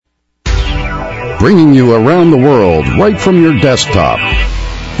bringing you around the world right from your desktop.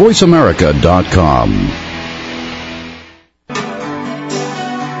 VoiceAmerica.com.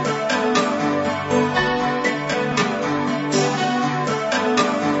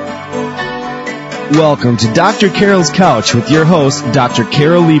 Welcome to Dr. Carole's Couch with your host, Dr.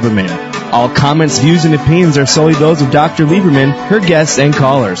 Carole Lieberman. All comments, views, and opinions are solely those of Dr. Lieberman, her guests, and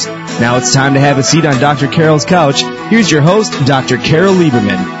callers. Now it's time to have a seat on Dr. Carole's Couch. Here's your host, Dr. Carole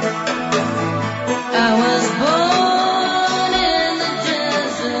Lieberman. I was born in the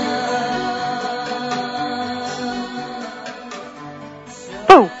desert.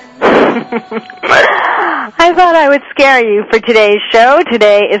 Oh. I thought I would scare you for today's show.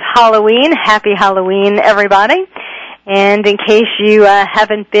 Today is Halloween. Happy Halloween, everybody. And in case you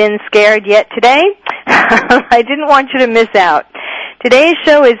haven't been scared yet today, I didn't want you to miss out. Today's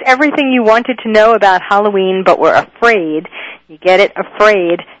show is everything you wanted to know about Halloween, but were afraid, you get it,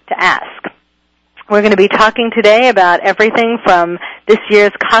 afraid to ask. We're going to be talking today about everything from this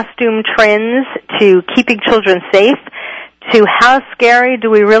year's costume trends to keeping children safe to how scary do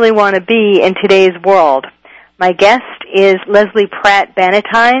we really want to be in today's world. My guest is Lesley Pratt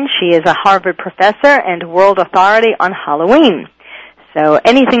Bannatyne. She is a Harvard professor and world authority on Halloween. So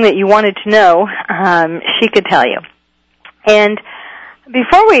anything that you wanted to know, she could tell you. And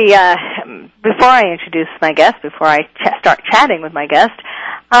before I introduce my guest, before I start chatting with my guest,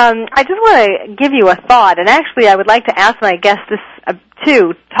 I just want to give you a thought. And actually, I would like to ask my guest this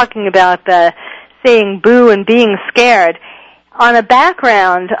too, talking about saying boo and being scared. On a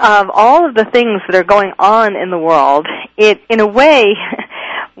background of all of the things that are going on in the world, in a way,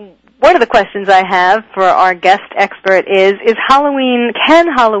 one of the questions I have for our guest expert is can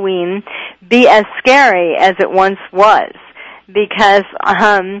Halloween be as scary as it once was? Because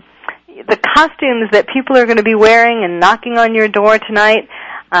the costumes that people are going to be wearing and knocking on your door tonight,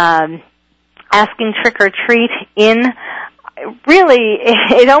 asking trick or treat in, really,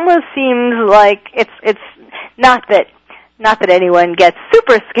 it almost seems like it's not that anyone gets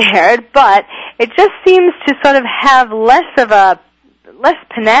super scared, but it just seems to sort of have less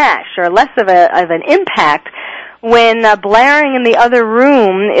panache or less of an impact when blaring in the other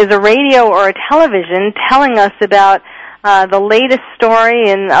room is a radio or a television telling us about the latest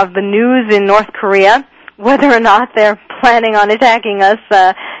story of the news in North Korea, whether or not they're planning on attacking us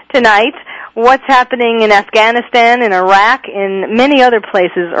tonight, what's happening in Afghanistan, in Iraq, in many other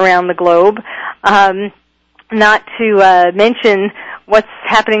places around the globe. Not to mention what's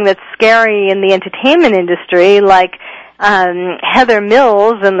happening that's scary in the entertainment industry, like Heather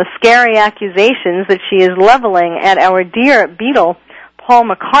Mills and the scary accusations that she is leveling at our dear Beatle, Paul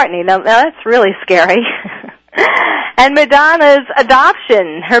McCartney. Now that's really scary. And Madonna's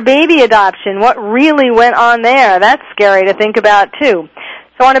adoption, her baby adoption, what really went on there, that's scary to think about, too.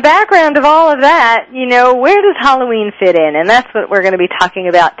 So on a background of all of that, where does Halloween fit in? And that's what we're going to be talking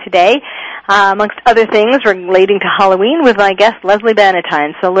about today, amongst other things relating to Halloween with my guest, Lesley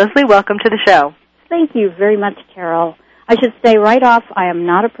Bannatyne. So, Lesley, welcome to the show. Thank you very much, Carole. I should say right off, I am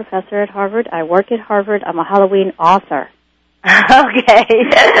not a professor at Harvard. I work at Harvard. I'm a Halloween author. Okay.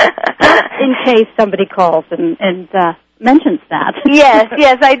 In case somebody calls and mentions that. Yes,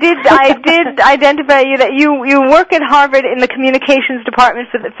 I did identify you that you work at Harvard in the communications department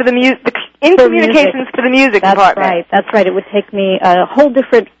for the music department. That's right. It would take me a whole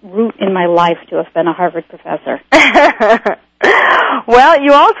different route in my life to have been a Harvard professor. Well,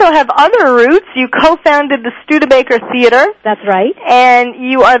 you also have other roots. You co-founded the Studebaker Theater. That's right. And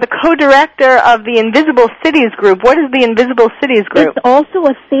you are the co-director of the Invisible Cities Group. What is the Invisible Cities Group? It's also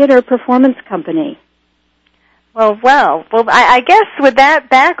a theater performance company. Well, I guess with that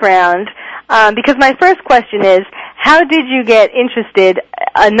background, because my first question is, how did you get interested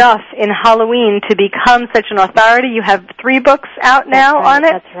enough in Halloween to become such an authority? You have 3 books out now on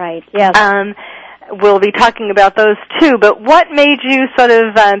it. That's right, yes. We'll be talking about those too, but what made you sort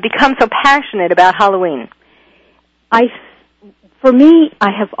of become so passionate about Halloween? For me,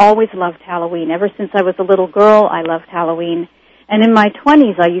 I have always loved Halloween. Ever since I was a little girl, I loved Halloween. And in my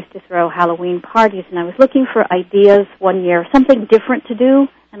 20s, I used to throw Halloween parties, and I was looking for ideas one year, something different to do,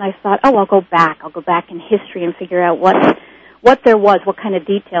 and I thought, I'll go back. I'll go back in history and figure out what there was, what kind of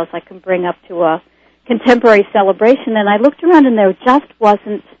details I can bring up to a contemporary celebration. And I looked around, and there just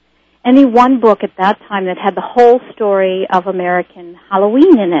wasn't any one book at that time that had the whole story of American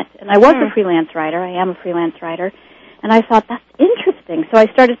Halloween in it. And I was a freelance writer. I am a freelance writer. And I thought, that's interesting. So I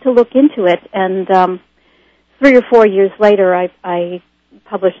started to look into it, and 3 or 4 years later, I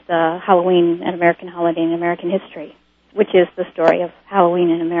published Halloween, An American Holiday in American History, which is the story of Halloween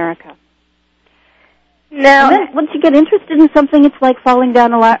in America. Now, And then once you get interested in something, it's like falling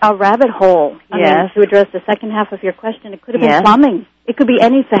down a rabbit hole. I mean, to address the second half of your question, it could have been plumbing. It could be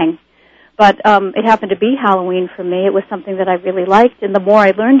anything. But it happened to be Halloween for me. It was something that I really liked, and the more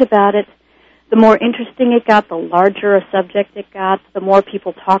I learned about it, the more interesting it got, the larger a subject it got, the more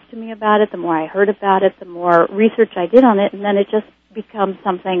people talked to me about it, the more I heard about it, the more research I did on it, and then it just becomes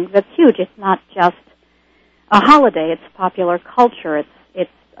something that's huge. It's not just a holiday. It's popular culture. It's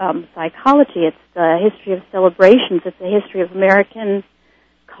psychology. It's the history of celebrations. It's the history of American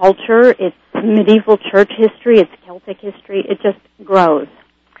culture. It's medieval church history. It's Celtic history. It just grows.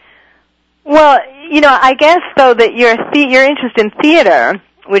 Well, I guess, though, that your interest in theater,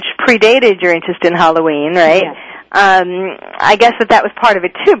 which predated your interest in Halloween, right? Yes. I guess that was part of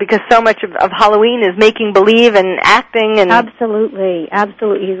it, too, because so much of Halloween is making believe and acting. And Absolutely.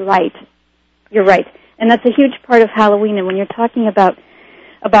 You're right. You're right. And that's a huge part of Halloween. And when you're talking about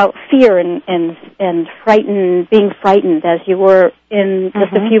fear and being frightened, as you were in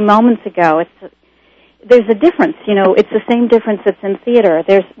just a few moments ago, there's a difference. It's the same difference that's in theater.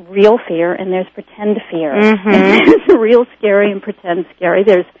 There's real fear and there's pretend fear. And there's real scary and pretend scary.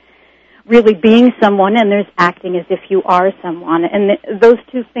 There's really being someone and there's acting as if you are someone. And those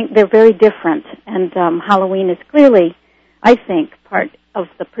two things, they're very different. And Halloween is clearly, I think, part of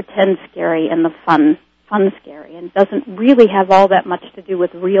the pretend scary and the fun scary, and doesn't really have all that much to do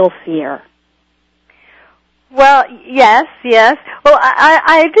with real fear. Well, yes. Well,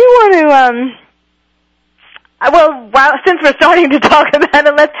 I do want to, since we're starting to talk about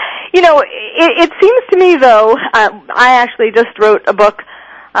it, it seems to me, though, I actually just wrote a book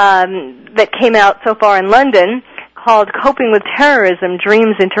that came out so far in London called Coping with Terrorism,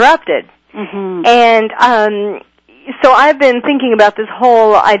 Dreams Interrupted. Mm-hmm. And so I've been thinking about this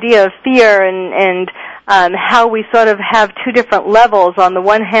whole idea of fear and how we sort of have two different levels. On the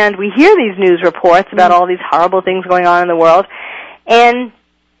one hand, we hear these news reports about all these horrible things going on in the world, and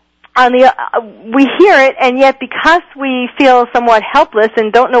we hear it, and yet because we feel somewhat helpless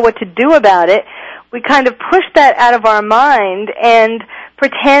and don't know what to do about it, we kind of push that out of our mind and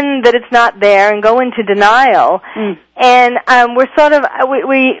pretend that it's not there and go into denial. And we're sort of,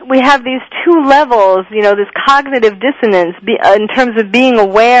 we have these two levels, this cognitive dissonance in terms of being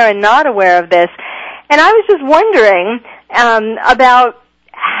aware and not aware of this. And I was just wondering about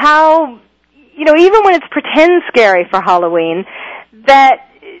how, even when it's pretend scary for Halloween, that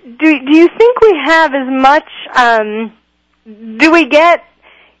do you think we have as much, do we get,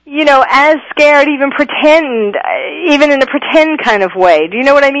 as scared, even in a pretend kind of way? Do you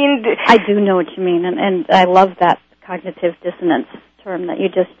know what I mean? I do know what you mean, and I love that cognitive dissonance term that you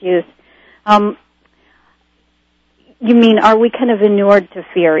just used. You mean, are we kind of inured to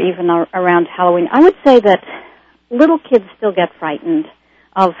fear even around Halloween? I would say that little kids still get frightened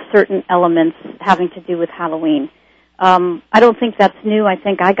of certain elements having to do with Halloween. I don't think that's new. I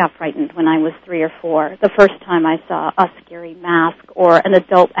think I got frightened when I was 3 or 4. The first time I saw a scary mask or an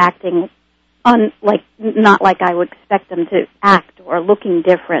adult acting not like I would expect them to act, or looking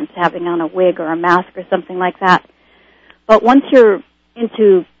different, having on a wig or a mask or something like that. But once you're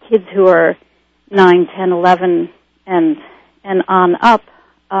into kids who are 9, 10, 11, and on up,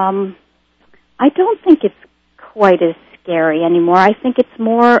 I don't think it's quite as scary anymore. I think it's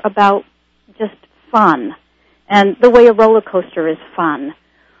more about just fun. And the way a roller coaster is fun,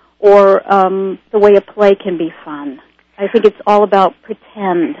 or the way a play can be fun. I think it's all about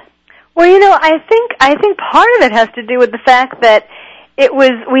pretend. Well, I think part of it has to do with the fact that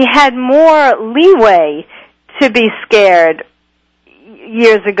we had more leeway to be scared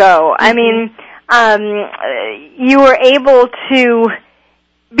years ago. I mean, you were able to,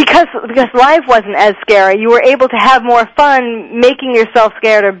 because life wasn't as scary, you were able to have more fun making yourself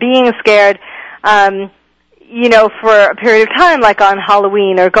scared or being scared. For a period of time, like on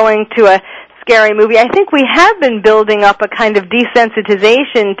Halloween or going to a scary movie. I think we have been building up a kind of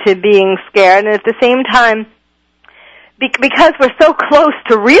desensitization to being scared, and at the same time, because we're so close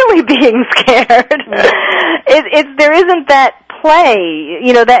to really being scared, there isn't that play,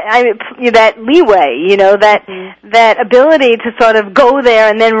 that leeway, that ability to sort of go there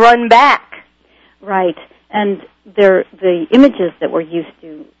and then run back. Right, and the images that we're used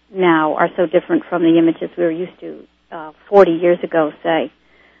to now are so different from the images we were used to 40 years ago, say,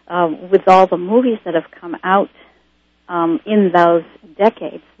 with all the movies that have come out in those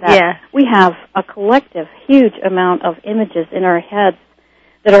decades. We have a collective, huge amount of images in our heads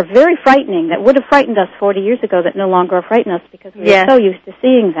that are very frightening, that would have frightened us 40 years ago, that no longer frighten us because we are so used to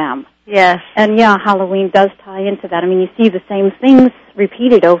seeing them. Yes. And, Halloween does tie into that. I mean, you see the same things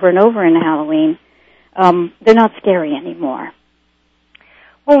repeated over and over in Halloween. They're not scary anymore.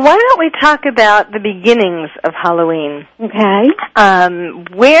 Well, why don't we talk about the beginnings of Halloween? Okay.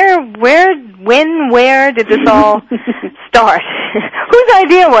 Where did this all start? Whose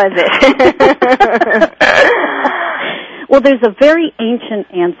idea was it? Well, there's a very ancient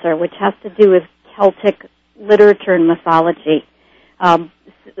answer, which has to do with Celtic literature and mythology.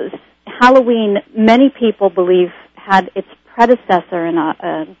 Halloween, many people believe, had its predecessor in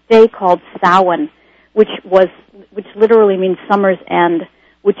a day called Samhain, which literally means summer's end,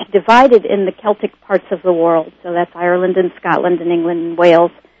 which divided in the Celtic parts of the world, so that's Ireland and Scotland and England and Wales,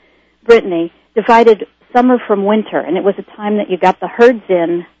 Brittany, divided summer from winter, and it was a time that you got the herds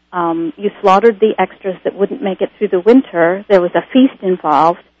in, you slaughtered the extras that wouldn't make it through the winter, there was a feast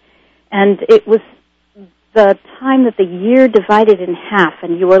involved, and it was the time that the year divided in half,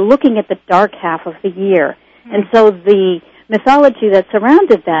 and you were looking at the dark half of the year. And so the mythology that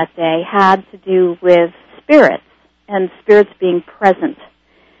surrounded that day had to do with spirits, and spirits being present.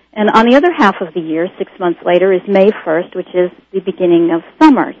 And on the other half of the year, 6 months later, is May 1st, which is the beginning of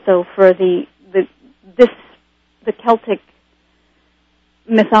summer. So for the Celtic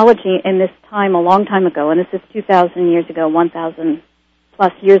mythology in this time, a long time ago, and this is 2,000 years ago, 1,000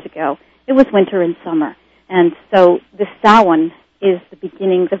 plus years ago, it was winter and summer. And so the Samhain is the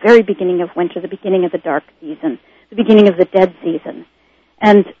very beginning of winter, the beginning of the dark season, the beginning of the dead season.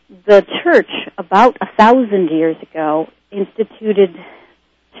 And the church, about 1,000 years ago, instituted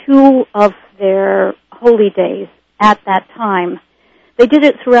two of their holy days at that time. They did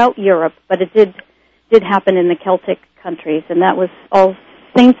it throughout Europe, but it did happen in the Celtic countries, and that was All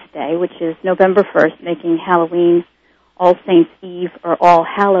Saints' Day, which is November 1st, making Halloween All Saints' Eve or All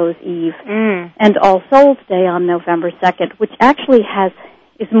Hallows' Eve, and All Souls' Day on November 2nd, which actually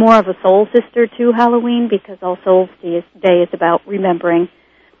is more of a soul sister to Halloween, because All Souls' Day is about remembering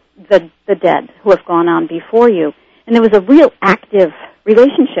the dead who have gone on before you. And there was a real active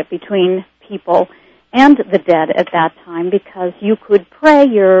relationship between people and the dead at that time, because you could pray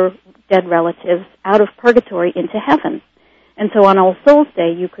your dead relatives out of purgatory into heaven. And so on All Souls'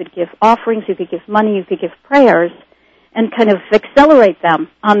 Day, you could give offerings, you could give money, you could give prayers, and kind of accelerate them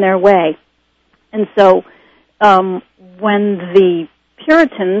on their way. And so when the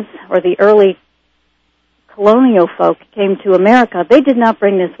Puritans, or the early colonial folk, came to America, they did not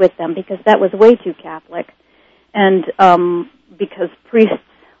bring this with them, because that was way too Catholic. And because priests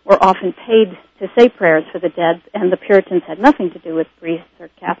were often paid to say prayers for the dead, and the Puritans had nothing to do with priests or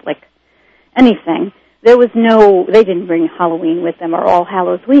Catholic anything, they didn't bring Halloween with them, or All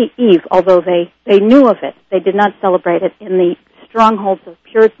Hallows' Eve, although they knew of it. They did not celebrate it in the strongholds of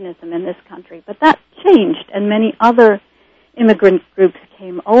Puritanism in this country. But that changed, and many other immigrant groups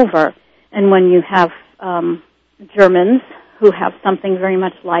came over. And when you have Germans who have something very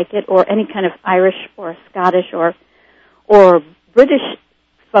much like it, or any kind of Irish or Scottish or British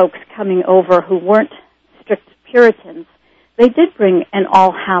folks coming over who weren't strict Puritans, they did bring an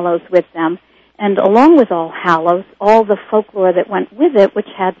All Hallows with them. And along with All Hallows, all the folklore that went with it, which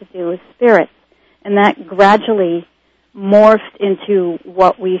had to do with spirits. And that gradually morphed into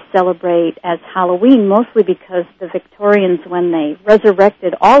what we celebrate as Halloween, mostly because the Victorians, when they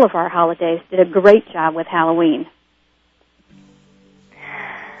resurrected all of our holidays, did a great job with Halloween.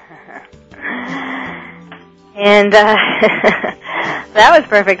 And that was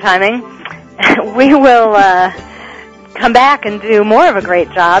perfect timing. We will come back and do more of a great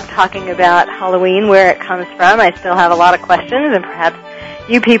job talking about Halloween, where it comes from. I still have a lot of questions, and perhaps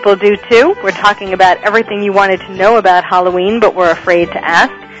you people do too. We're talking about everything you wanted to know about Halloween but were afraid to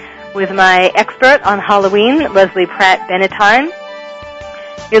ask, with my expert on Halloween, Lesley Pratt Bannatyne.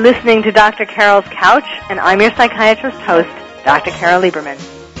 You're listening to Dr. Carole's Couch, and I'm your psychiatrist host, Dr. Carole Lieberman.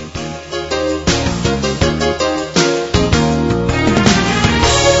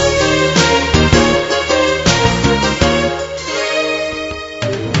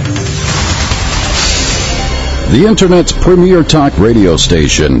 The Internet's premier talk radio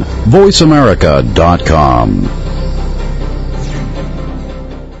station, VoiceAmerica.com.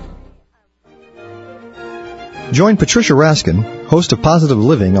 Join Patricia Raskin, host of Positive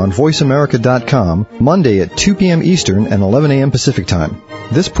Living on VoiceAmerica.com, Monday at 2 p.m. Eastern and 11 a.m. Pacific Time.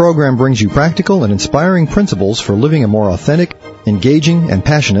 This program brings you practical and inspiring principles for living a more authentic, engaging, and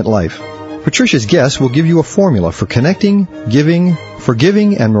passionate life. Patricia's guests will give you a formula for connecting, giving,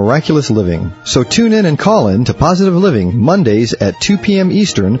 forgiving, and miraculous living. So tune in and call in to Positive Living Mondays at 2 p.m.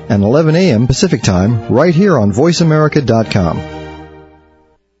 Eastern and 11 a.m. Pacific Time, right here on VoiceAmerica.com.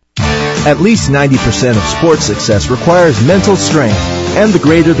 At least 90% of sports success requires mental strength, and the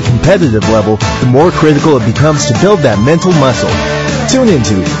greater the competitive level, the more critical it becomes to build that mental muscle. Tune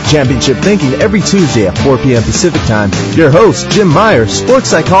into Championship Thinking every Tuesday at 4 p.m. Pacific Time. Your host, Jim Meyer, sports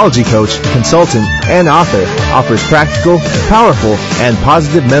psychology coach, consultant, and author, offers practical, powerful, and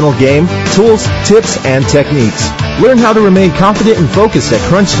positive mental game, tools, tips, and techniques. Learn how to remain confident and focused at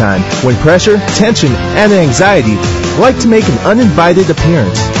crunch time when pressure, tension, and anxiety like to make an uninvited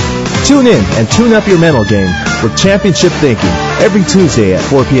appearance. Tune in and tune up your mental game with Championship Thinking every Tuesday at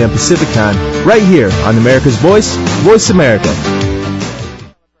 4 p.m. Pacific Time, right here on America's Voice, Voice America.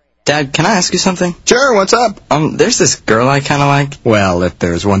 Dad, can I ask you something? Sure, what's up? There's this girl I kind of like. Well, if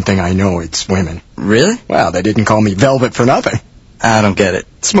there's one thing I know, it's women. Really? Well, they didn't call me Velvet for nothing. I don't get it.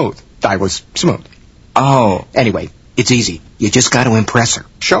 Smooth. I was smooth. Oh. Anyway, it's easy. You just got to impress her.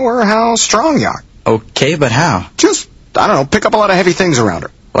 Show her how strong you are. Okay, but how? Just, I don't know, pick up a lot of heavy things around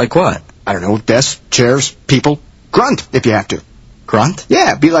her. Like what? I don't know, desks, chairs, people. Grunt, if you have to. Grunt?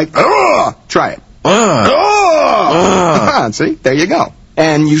 Yeah, be like, ugh! Try it. Ugh! See? There you go.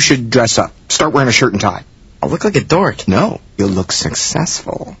 And you should dress up. Start wearing a shirt and tie. I'll look like a dork. No, you'll look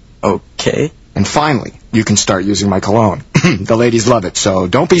successful. Okay. And finally, you can start using my cologne. The ladies love it, so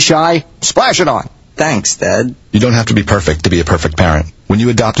don't be shy. Splash it on. Thanks, Dad. You don't have to be perfect to be a perfect parent. When you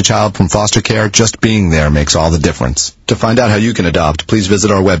adopt a child from foster care, just being there makes all the difference. To find out how you can adopt, please visit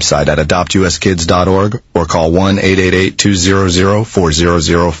our website at adoptuskids.org or call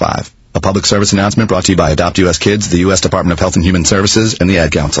 1-888-200-4005. A public service announcement brought to you by Adopt U.S. Kids, the U.S. Department of Health and Human Services, and the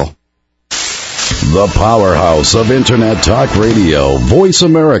Ad Council. The powerhouse of Internet talk radio,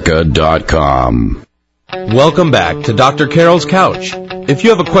 voiceamerica.com. Welcome back to Dr. Carol's Couch. If you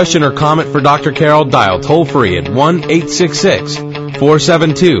have a question or comment for Dr. Carole, dial toll-free at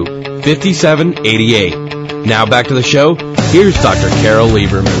 1-866-472-5788. Now back to the show. Here's Dr. Carole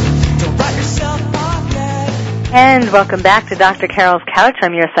Lieberman. And welcome back to Dr. Carole's Couch.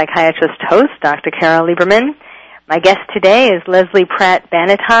 I'm your psychiatrist host, Dr. Carole Lieberman. My guest today is Lesley Pratt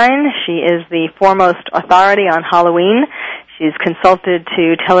Bannatyne. She is the foremost authority on Halloween. She's consulted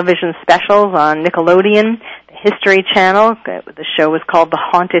to television specials on Nickelodeon, the History Channel. The show was called The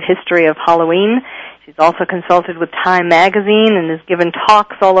Haunted History of Halloween. She's also consulted with Time Magazine and has given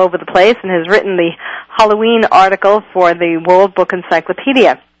talks all over the place and has written the Halloween article for the World Book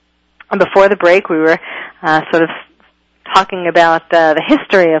Encyclopedia. And before the break, we were sort of talking about the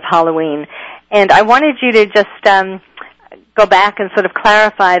history of Halloween. And I wanted you to just go back and sort of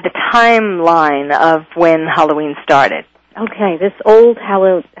clarify the timeline of when Halloween started. Okay, this old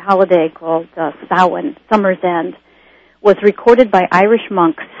holiday called Samhain, Summer's End, was recorded by Irish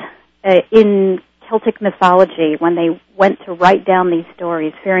monks in Celtic mythology when they went to write down these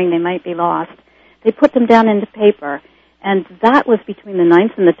stories, fearing they might be lost. They put them down into paper, and that was between the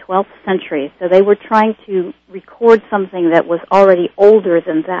 9th and the 12th century, so they were trying to record something that was already older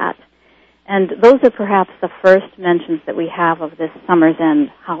than that. And those are perhaps the first mentions that we have of this Summer's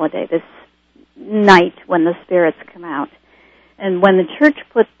End holiday, this night when the spirits come out. And when the church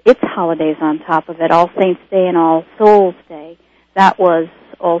put its holidays on top of it, All Saints' Day and All Souls' Day, that was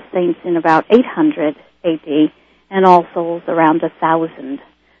All Saints in about 800 A.D., and All Souls around 1000.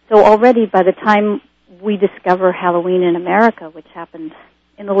 So already by the time we discover Halloween in America, which happened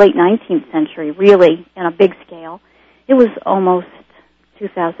in the late 19th century, really, in a big scale, it was almost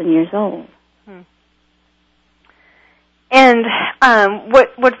 2,000 years old. And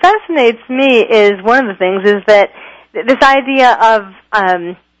what fascinates me is one of the things is that this idea of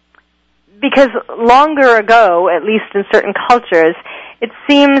because longer ago, at least in certain cultures, it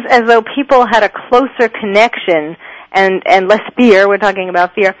seems as though people had a closer connection and less fear. We're talking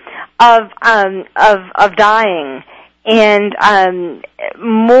about fear of dying, and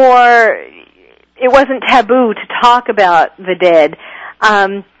more. It wasn't taboo to talk about the dead,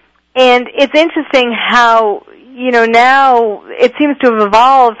 and it's interesting how now it seems to have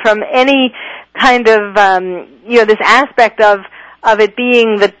evolved from any kind of this aspect of it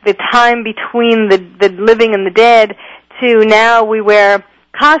being the time between the living and the dead to now we wear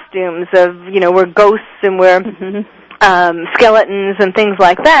costumes of we're ghosts and we're skeletons and things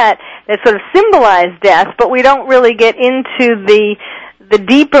like that sort of symbolize death, but we don't really get into the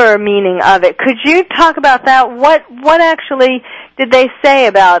deeper meaning of it. Could you talk about that? What actually did they say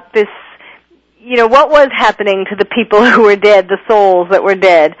about this? What was happening to the people who were dead, the souls that were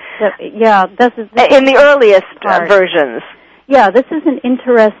dead? Yeah, this is in the earliest versions. Yeah, this is an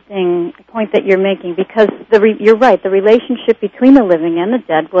interesting point that you're making because you're right. The relationship between the living and the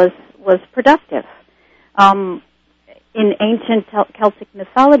dead was productive. In ancient Celtic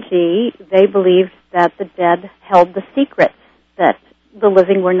mythology, they believed that the dead held the secrets that the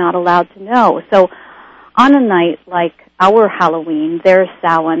living were not allowed to know. So, on a night like our Halloween, their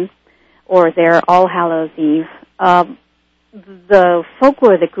Samhain, or their All Hallows Eve, the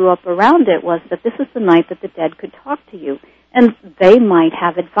folklore that grew up around it was that this was the night that the dead could talk to you. And they might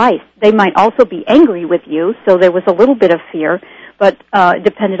have advice. They might also be angry with you, so there was a little bit of fear, but it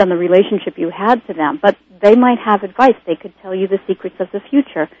depended on the relationship you had to them. But they might have advice. They could tell you the secrets of the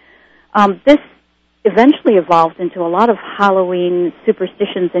future. This eventually evolved into a lot of Halloween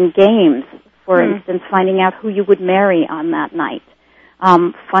superstitions and games. For instance, finding out who you would marry on that night.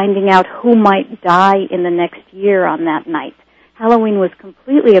 Finding out who might die in the next year on that night. Halloween was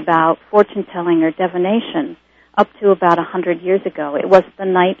completely about fortune-telling or divination up to about 100 years ago. It was the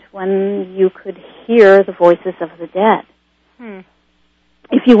night when you could hear the voices of the dead.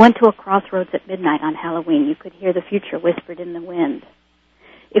 If you went to a crossroads at midnight on Halloween, you could hear the future whispered in the wind.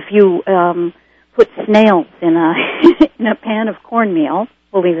 If you put snails in a pan of cornmeal,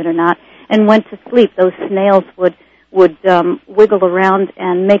 believe it or not, and went to sleep, those snails would wiggle around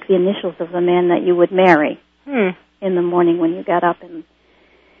and make the initials of the man that you would marry in the morning when you got up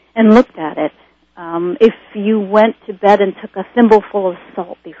and looked at it. If you went to bed and took a thimbleful of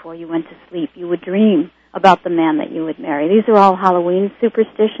salt before you went to sleep, you would dream about the man that you would marry. These are all Halloween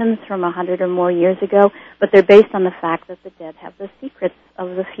superstitions from 100 or more years ago, but they're based on the fact that the dead have the secrets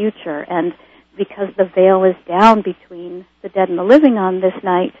of the future. And because the veil is down between the dead and the living on this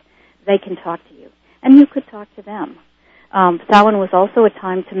night, they can talk to you. And you could talk to them. Samhain was also a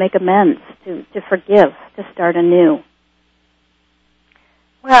time to make amends, to forgive, to start anew.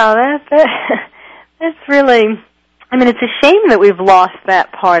 Well, that's really, I mean, it's a shame that we've lost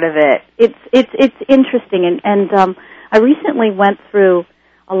that part of it. It's interesting, and I recently went through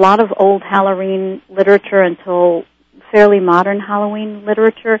a lot of old Halloween literature until fairly modern Halloween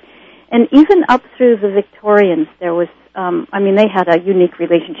literature, and even up through the Victorians, there was, they had a unique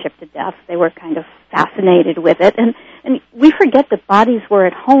relationship to death. They were kind of fascinated with it, and we forget that bodies were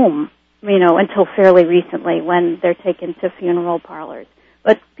at home, until fairly recently when they're taken to funeral parlors.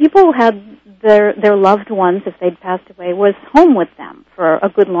 But people had their loved ones, if they'd passed away, was home with them for a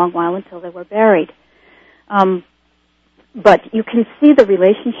good long while until they were buried. But you can see the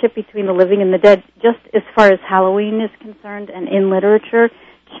relationship between the living and the dead, just as far as Halloween is concerned and in literature,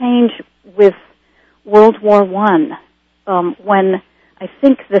 change with World War I, when I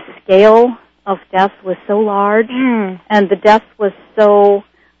think the scale of death was so large and the death was so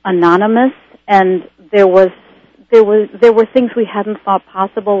anonymous, and there were things we hadn't thought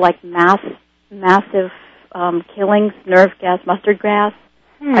possible, like massive killings, nerve gas, mustard gas,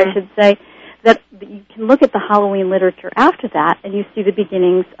 I should say, that you can look at the Halloween literature after that, and you see the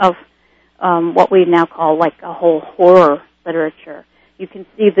beginnings of what we now call like a whole horror literature. You can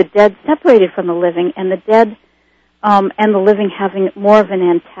see the dead separated from the living, and the dead and the living having more of an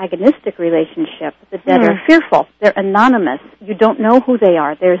antagonistic relationship. The dead are fearful. They're anonymous. You don't know who they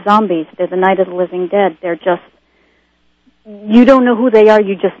are. They're zombies. They're the Night of the Living Dead. They're just, you don't know who they are.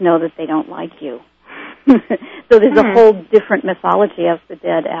 You just know that they don't like you. So there's a whole different mythology of the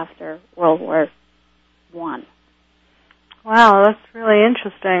dead after World War I. Wow, that's really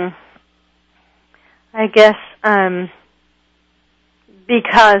interesting. I guess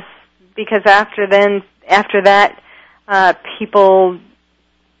because after that, people,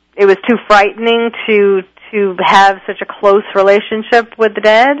 it was too frightening to have such a close relationship with the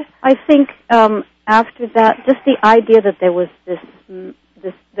dead. I think after that, just the idea that there was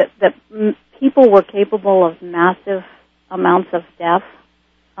that people were capable of massive amounts of death,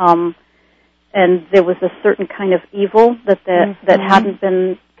 and there was a certain kind of evil that hadn't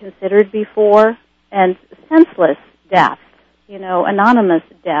been considered before, and senseless death, anonymous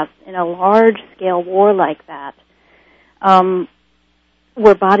death in a large-scale war like that,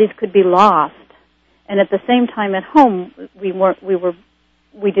 where bodies could be lost, and at the same time at home we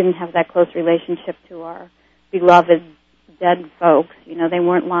didn't have that close relationship to our beloved dead folks. They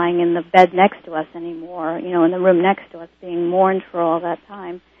weren't lying in the bed next to us anymore, in the room next to us being mourned for all that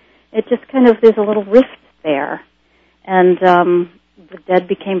time. It just kind of, there's a little rift there. And the dead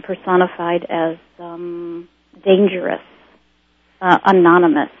became personified as dangerous,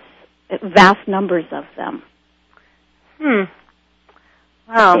 anonymous, vast numbers of them.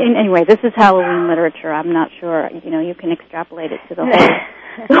 Wow. Anyway, this is Halloween literature. I'm not sure, you can extrapolate it to the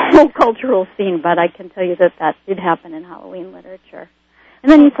whole cultural scene, but I can tell you that did happen in Halloween literature.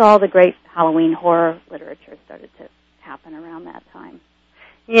 And then you saw the great Halloween horror literature started to happen around that time.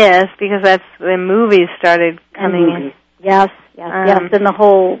 Yes, because that's when movies started coming in. Yes. And the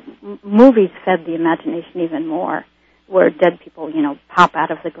whole movies fed the imagination even more, where dead people, pop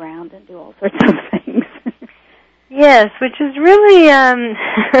out of the ground and do all sorts of things. Yes, which is really,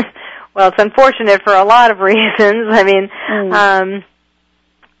 well, it's unfortunate for a lot of reasons. I mean,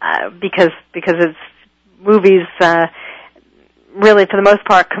 because it's movies, really, for the most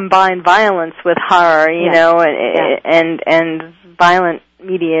part, combine violence with horror, you know, and violent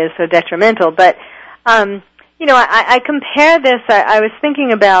media is so detrimental. But, you know, I compare this, I was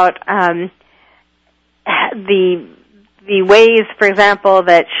thinking about the ways, for example,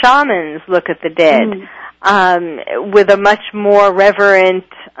 that shamans look at the dead, with a much more reverent,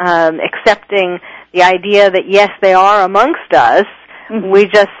 accepting the idea that, yes, they are amongst us. We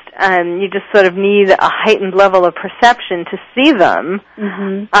just, you just sort of need a heightened level of perception to see them.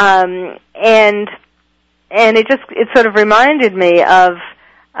 And it sort of reminded me of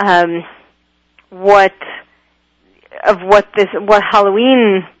what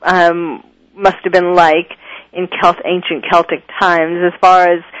Halloween must have been like in ancient Celtic times, as far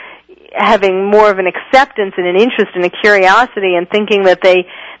as having more of an acceptance and an interest and a curiosity, and thinking that they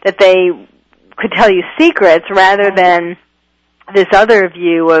could tell you secrets, rather than this other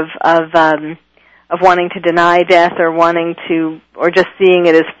view of wanting to deny death, or just seeing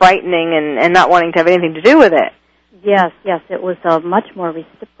it as frightening and not wanting to have anything to do with it. Yes, it was a much more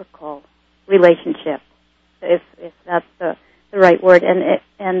reciprocal relationship, if that's the right word.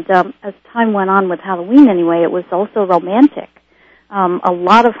 And as time went on with Halloween, anyway, it was also romantic. A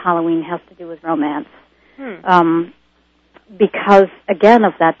lot of Halloween has to do with romance, because again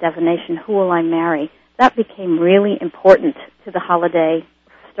of that divination, who will I marry? That became really important to the holiday,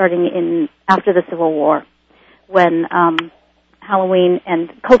 starting after the Civil War, when Halloween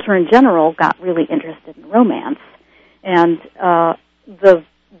and culture in general got really interested in romance, and the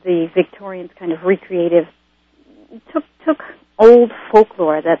Victorians kind of recreative took old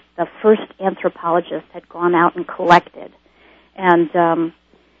folklore that the first anthropologists had gone out and collected, and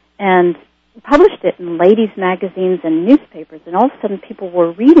published it in ladies' magazines and newspapers, and all of a sudden people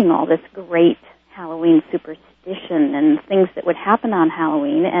were reading all this great Halloween superstition and things that would happen on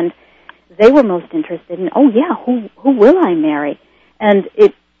Halloween, and they were most interested in, who will I marry? And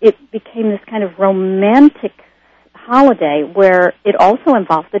it became this kind of romantic holiday where it also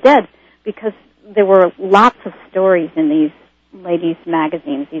involved the dead, because there were lots of stories in these ladies'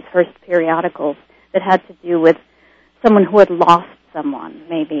 magazines, these first periodicals, that had to do with someone who had lost someone.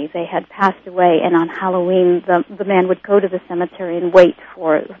 Maybe they had passed away, and on Halloween the man would go to the cemetery and wait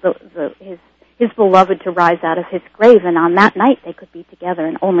for his beloved to rise out of his grave, and on that night they could be together,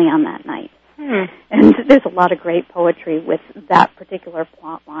 and only on that night. And there's a lot of great poetry with that particular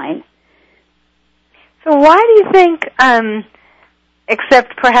plot line. So why do you think,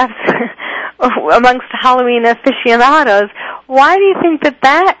 except perhaps amongst Halloween aficionados, why do you think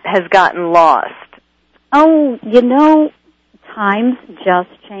that has gotten lost? Oh, times just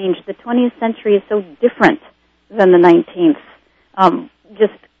changed. The 20th century is so different than the 19th.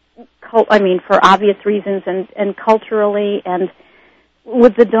 For obvious reasons, and culturally, and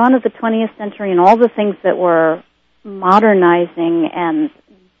with the dawn of the 20th century and all the things that were modernizing, and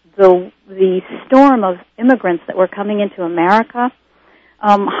the storm of immigrants that were coming into America,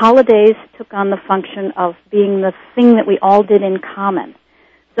 holidays took on the function of being the thing that we all did in common.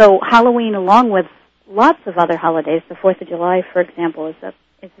 So Halloween, along with lots of other holidays, the 4th of July, for example, is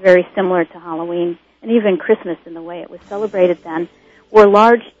very similar to Halloween, and even Christmas in the way it was celebrated then, were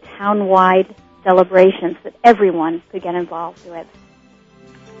large town-wide celebrations that everyone could get involved with.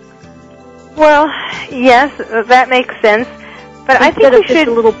 Well, yes, that makes sense. But I think we should... just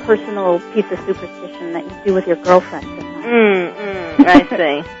a little personal piece of superstition that you do with your girlfriend. I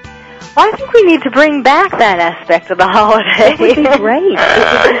see. Well, I think we need to bring back that aspect of the holiday. It would be great.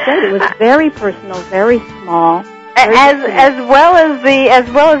 It was very personal, very small. As well as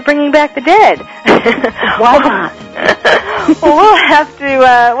bringing back the dead. Why not? Well,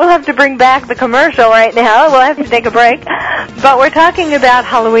 we'll have to bring back the commercial right now. We'll have to take a break. But we're talking about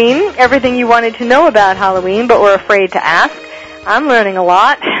Halloween, everything you wanted to know about Halloween, but were afraid to ask. I'm learning a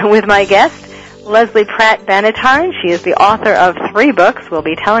lot with my guest, Lesley Pratt Bannatyne. She is the author of 3 books. We'll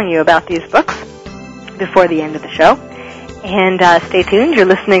be telling you about these books before the end of the show. And stay tuned. You're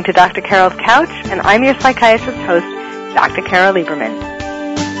listening to Dr. Carole's Couch, and I'm your psychiatrist host, Dr. Carole Lieberman.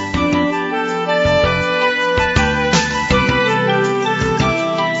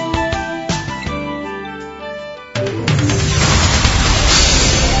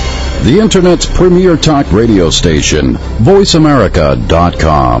 The Internet's premier talk radio station,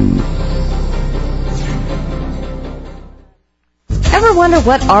 VoiceAmerica.com. Ever wonder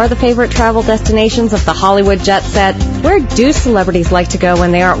what are the favorite travel destinations of the Hollywood jet set? Where do celebrities like to go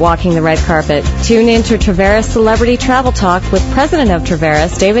when they aren't walking the red carpet? Tune in to Traveris Celebrity Travel Talk with President of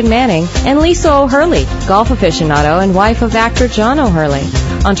Traveris, David Manning, and Lisa O'Hurley, golf aficionado and wife of actor John O'Hurley.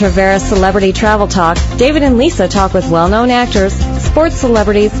 On Traveris Celebrity Travel Talk, David and Lisa talk with well-known actors, sports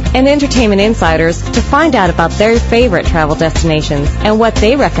celebrities, and entertainment insiders to find out about their favorite travel destinations and what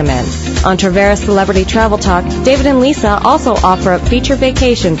they recommend. On Traveras Celebrity Travel Talk, David and Lisa also offer up feature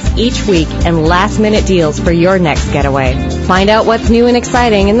vacations each week and last-minute deals for your next getaway. Find out what's new and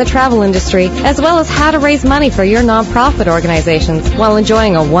exciting in the travel industry, as well as how to raise money for your nonprofit organizations while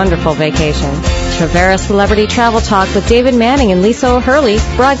enjoying a wonderful vacation. Traveras Celebrity Travel Talk with David Manning and Lisa O'Hurley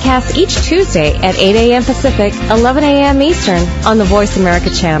broadcasts each Tuesday at 8 a.m. Pacific, 11 a.m. Eastern on the Voice America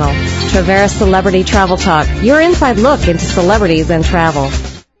channel. Traveras Celebrity Travel Talk, your inside look into celebrities and travel.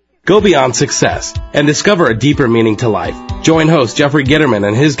 Go beyond success and discover a deeper meaning to life. Join host Jeffrey Gitterman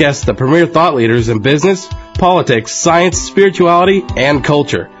and his guests, the premier thought leaders in business, politics, science, spirituality, and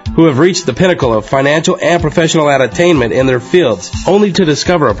culture, who have reached the pinnacle of financial and professional attainment in their fields, only to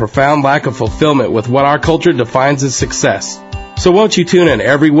discover a profound lack of fulfillment with what our culture defines as success. So won't you tune in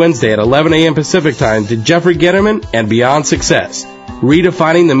every Wednesday at 11 a.m. Pacific Time to Jeffrey Gitterman and Beyond Success,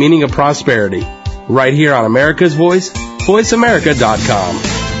 redefining the meaning of prosperity, right here on America's Voice,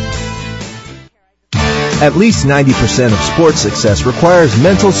 voiceamerica.com. At least 90% of sports success requires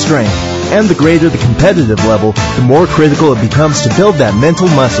mental strength, and the greater the competitive level, the more critical it becomes to build that mental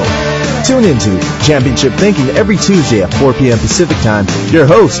muscle. Tune into Championship Thinking every Tuesday at 4 p.m. Pacific Time. Your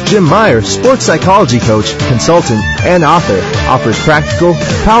host, Jim Meyer, sports psychology coach, consultant, and author, offers practical,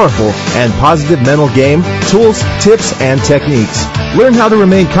 powerful, and positive mental game, tools, tips, and techniques. Learn how to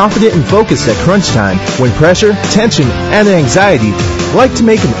remain confident and focused at crunch time when pressure, tension, and anxiety like to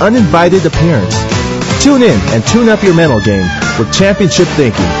make an uninvited appearance. Tune in and tune up your mental game with Championship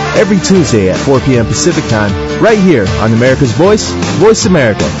Thinking every Tuesday at 4 p.m. Pacific Time, right here on America's Voice, Voice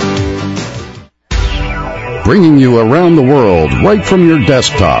America. Bringing you around the world right from your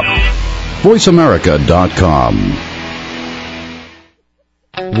desktop. voiceamerica.com.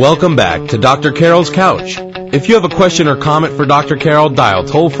 Welcome back to Dr. Carol's Couch. If you have a question or comment for Dr. Carole, dial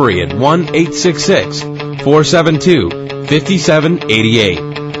toll-free at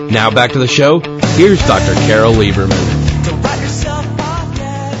 1-866-472-5788. Now back to the show. Here's Dr. Carole Lieberman.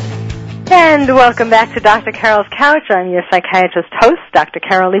 And welcome back to Dr. Carol's Couch. I'm your psychiatrist host, Dr.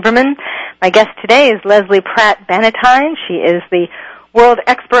 Carole Lieberman. My guest today is Lesley Pratt Bannatyne. She is the world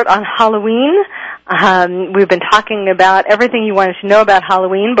expert on Halloween. We've been talking about everything you wanted to know about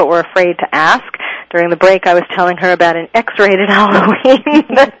Halloween, but we're afraid to ask. During the break, I was telling her about an X-rated Halloween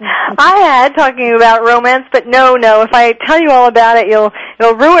that I had, talking about romance, but no, if I tell you all about it, it'll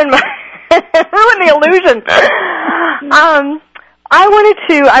ruin my ruin the illusion. I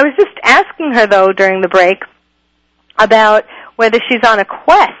was just asking her, though, during the break about whether she's on a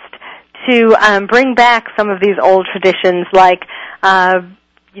quest to bring back some of these old traditions, like,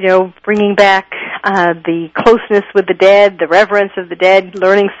 bringing back the closeness with the dead, the reverence of the dead,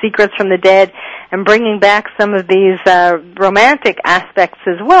 learning secrets from the dead, and bringing back some of these romantic aspects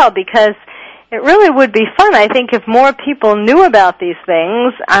as well, because it really would be fun. I think if more people knew about these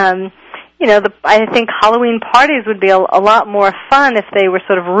things, I think Halloween parties would be a lot more fun if they were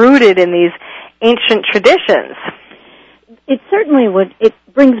sort of rooted in these ancient traditions. It certainly would. It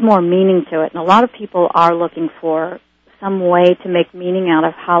brings more meaning to it, and a lot of people are looking for some way to make meaning out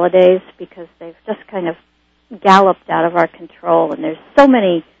of holidays because they've just kind of galloped out of our control, and there's so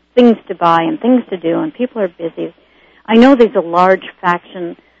many things to buy and things to do, and people are busy. I know there's a large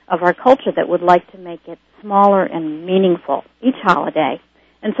faction of our culture that would like to make it smaller and meaningful each holiday.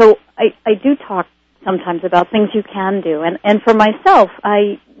 And so I do talk sometimes about things you can do. And for myself,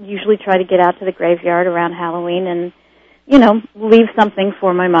 I usually try to get out to the graveyard around Halloween and, leave something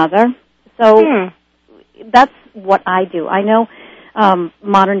for my mother. So that's what I do. I know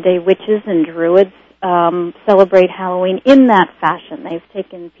modern-day witches and druids celebrate Halloween in that fashion. They've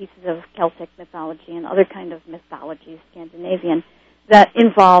taken pieces of Celtic mythology and other kind of mythologies, Scandinavian, that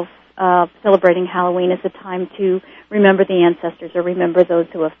involve celebrating Halloween as a time to remember the ancestors or remember those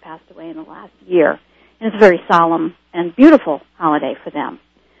who have passed away in the last year. And it's a very solemn and beautiful holiday for them.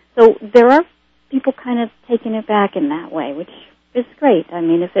 So there are people kind of taking it back in that way, which is great. I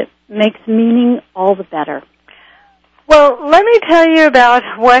mean, if it makes meaning, all the better. Well, let me tell you about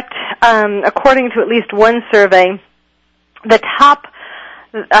what, according to at least one survey, the top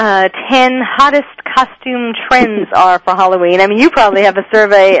 10 hottest costume trends are for Halloween. I mean, you probably have a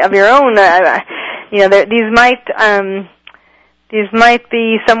survey of your own. These might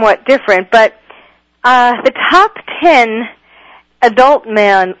be somewhat different, but the top 10 adult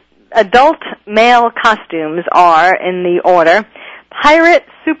male costumes are, in the order, pirate,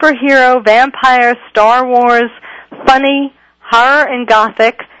 superhero, vampire, Star Wars, funny, horror and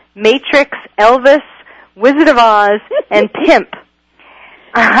gothic, Matrix, Elvis, Wizard of Oz, and pimp.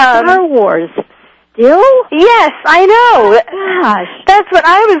 Star Wars. Still? Yes, I know. Gosh. That's what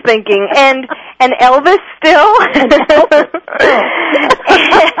I was thinking. And Elvis still.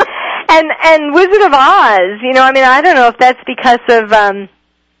 and Wizard of Oz. You know, I mean, I don't know if that's because of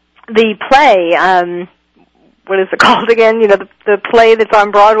the play. What is it called again? You know, the play that's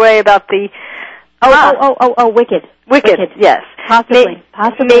on Broadway about the Wicked. Wicked, yes. Possibly.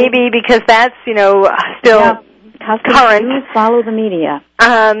 Maybe because that's, you know, still current. You follow the media.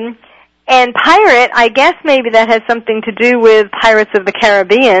 And pirate, I guess maybe that has something to do with Pirates of the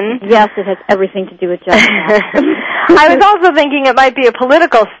Caribbean. Yes, it has everything to do with Johnny Depp. I was also thinking it might be a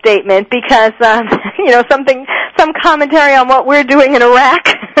political statement because, you know, some commentary on what we're doing in Iraq.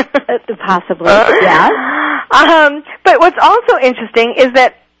 Possibly, yeah. But what's also interesting is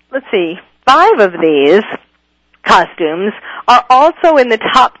that, let's see, 5 of these costumes are also in the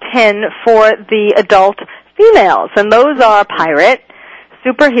top 10 for the adult females, and those are pirate,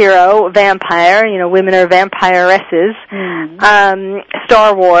 superhero, vampire, you know, women are vampiresses,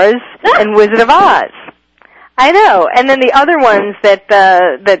 Star Wars, and Wizard of Oz. I know. And then the other ones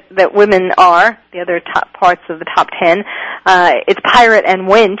that women are, the other top parts of the top 10, it's pirate and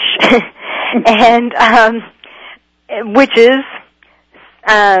winch, and witches,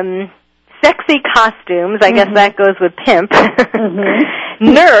 sexy costumes, I guess that goes with pimp.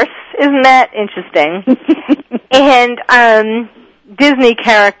 Nurse, isn't that interesting? And Disney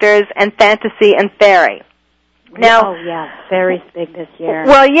characters and fantasy and fairy. Now, fairy's big this year.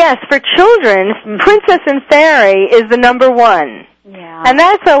 Well, yes, for children, Princess and Fairy is the number 1. Yeah. And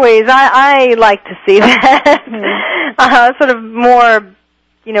that's always, I like to see that. Sort of more,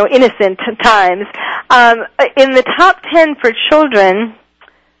 you know, innocent times. In the top 10 for children,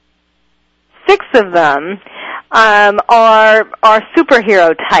 6 of them are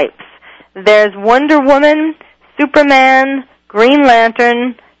superhero types. There's Wonder Woman, Superman, Green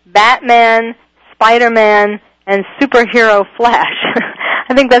Lantern, Batman, Spider-Man, and Superhero Flash.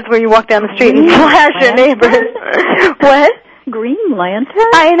 I think that's where you walk down the street and flash your neighbors. What? Green Lantern?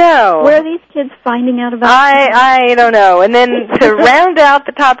 I know. Where are these kids finding out about I don't know. And then to round out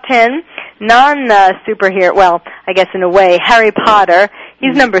the top 10, non-superhero, well, I guess in a way, Harry Potter.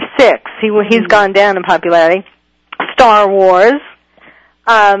 He's number 6. He's gone down in popularity. Star Wars,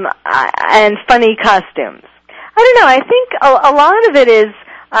 and funny costumes. I don't know. I think a lot of it is,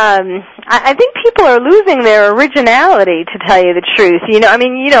 I think people are losing their originality, to tell you the truth. You know, I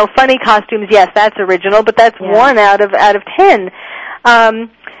mean, you know, funny costumes, yes, that's original, but that's 1 out of 10. And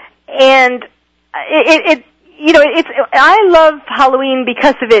it you know, I love Halloween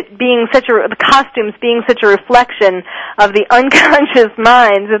because of it being the costumes being such a reflection of the unconscious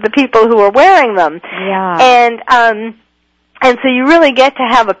minds of the people who are wearing them. Yeah. And so you really get to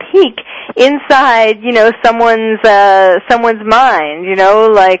have a peek inside, you know, someone's mind, you know,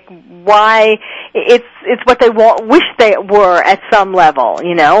 like why it's what they wish they were at some level,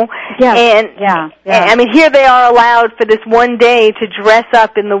 you know. Yeah. And I mean, here they are allowed for this one day to dress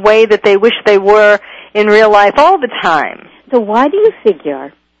up in the way that they wish they were in real life all the time. So why do you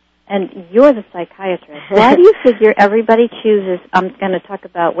figure, and you're the psychiatrist, why do you figure everybody chooses, I'm going to talk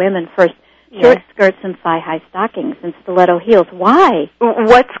about women first, short skirts and thigh-high stockings and stiletto heels? Why?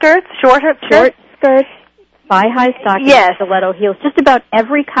 What skirts? Short skirts, thigh-high stockings, stiletto heels. Just about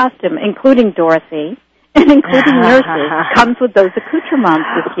every costume, including Dorothy and including nurses, comes with those accoutrements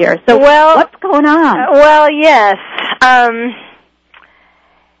this year. So what's going on? Well, yes.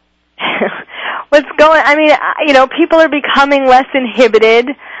 I mean, you know, people are becoming less inhibited.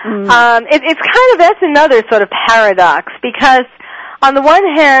 It's kind of, that's another sort of paradox, because on the one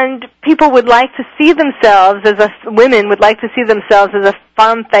hand, people would like to see themselves women would like to see themselves as a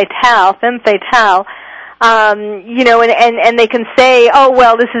femme fatale, you know, and they can say, oh,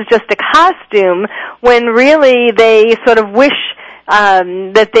 well, this is just a costume, when really they sort of wish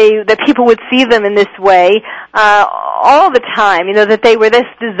that people would see them in this way all the time, you know, that they were this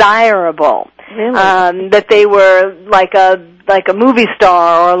desirable. Really? That they were like a movie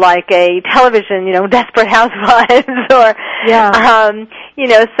star, or like a television, you know, Desperate Housewives, or you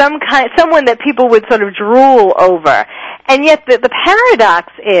know, someone that people would sort of drool over. And yet the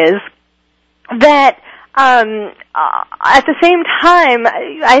paradox is that at the same time,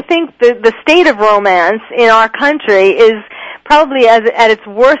 I think the state of romance in our country is probably at its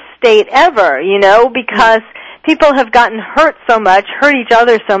worst state ever, you know, because people have gotten hurt each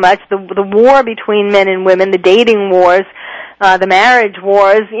other so much, the war between men and women, the dating wars, the marriage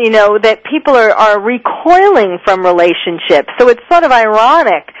wars, you know, that people are recoiling from relationships. So it's sort of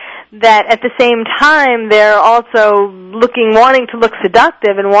ironic that at the same time they're also wanting to look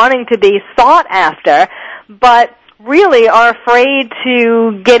seductive and wanting to be sought after, but really are afraid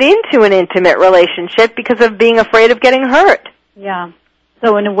to get into an intimate relationship because of being afraid of getting hurt. Yeah.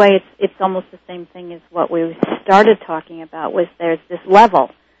 So in a way, it's almost the same thing as what we started talking about, was there's this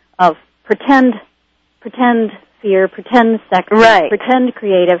level of pretend fear, pretend sex, right, pretend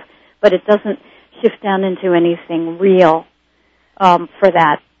creative, but it doesn't shift down into anything real for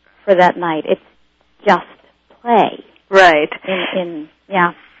that night. It's just play. Right.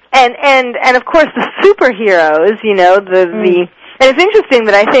 Yeah. And of course the superheroes, you know, and it's interesting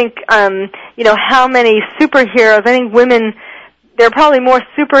that I think, you know, how many superheroes, I think women, there are probably more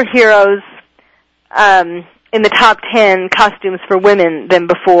superheroes, in the top 10 costumes for women than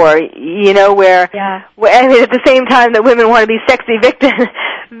before, you know, where I mean, at the same time that women want to be sexy vixens,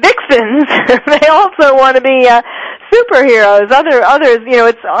 they also want to be superheroes. Others, you know,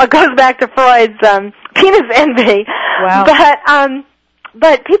 it goes back to Freud's penis envy. Wow.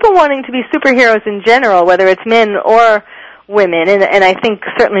 But people wanting to be superheroes in general, whether it's men or women, and I think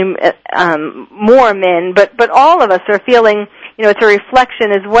certainly more men, but all of us are feeling, you know, it's a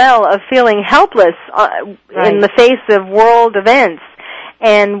reflection as well of feeling helpless in the face of world events,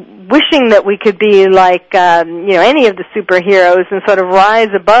 and wishing that we could be like, you know, any of the superheroes and sort of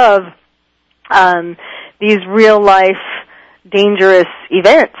rise above these real life dangerous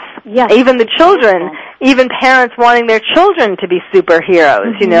events. Yes. Even the children, even parents wanting their children to be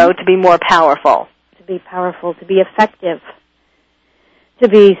superheroes, you know, to be more powerful. To be powerful, to be effective, to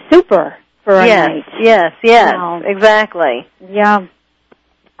be super for a night. Yes, exactly. Yeah.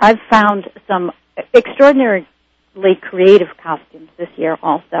 I've found some extraordinarily creative costumes this year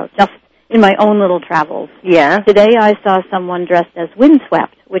also, just in my own little travels. Yeah. Today I saw someone dressed as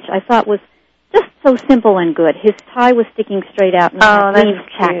Windswept, which I thought was just so simple and good. His tie was sticking straight out and had leaves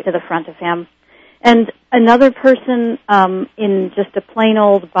tacked to the front of him. And another person in just a plain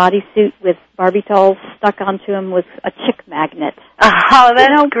old bodysuit with Barbie dolls stuck onto him was a chick magnet. Oh,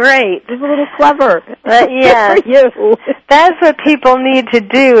 that's great. It was a little clever. Yeah. For you. That's what people need to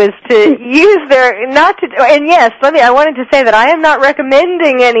do, is to use their, and yes, I wanted to say that I am not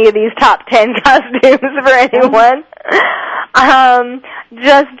recommending any of these top 10 costumes for anyone.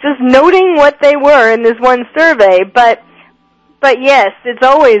 Just noting what they were in this one survey, but yes, it's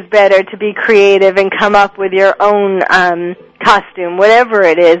always better to be creative and come up with your own costume, whatever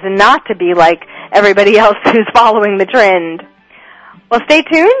it is, and not to be like everybody else who's following the trend. Well, stay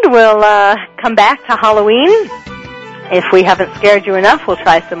tuned. We'll come back to Halloween. If we haven't scared you enough, we'll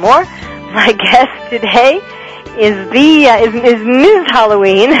try some more. My guest today is Ms.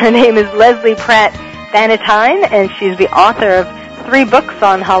 Halloween. Her name is Lesley Pratt Bannatyne, and she's the author of 3 books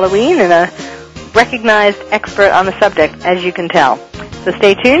on Halloween and a recognized expert on the subject, as you can tell. So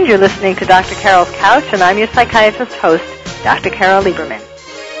stay tuned. You're listening to Dr. Carole's Couch, and I'm your psychiatrist host, Dr. Carole Lieberman.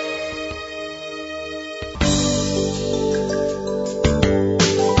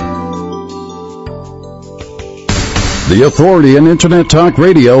 The authority in Internet Talk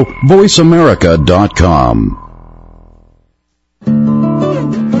Radio, VoiceAmerica.com.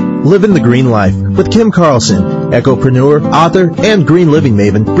 Living the Green Life with Kim Carlson, ecopreneur, author, and green living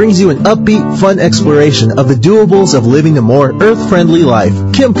maven, brings you an upbeat, fun exploration of the doables of living a more earth-friendly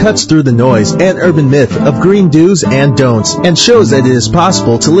life. Kim cuts through the noise and urban myth of green do's and don'ts and shows that it is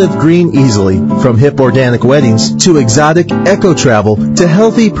possible to live green easily. From hip organic weddings to exotic eco travel to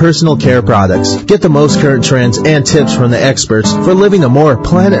healthy personal care products. Get the most current trends and tips from the experts for living a more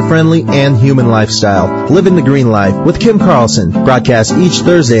planet-friendly and human lifestyle. Living the Green Life with Kim Carlson, broadcast each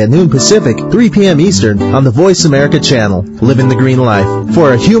Thursday at noon Pacific, 3 p.m. Eastern on the Voice America channel. Living the Green Life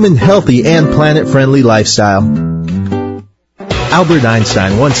for a human, healthy, and planet-friendly lifestyle. Albert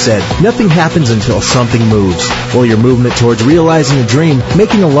Einstein once said, "Nothing happens until something moves." Well, your movement towards realizing a dream,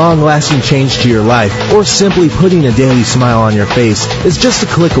 making a long-lasting change to your life, or simply putting a daily smile on your face is just a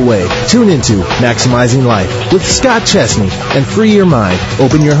click away. Tune into Maximizing Life with Scott Chesney and free your mind,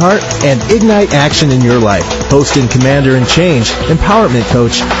 open your heart, and ignite action in your life. Host and commander in change, empowerment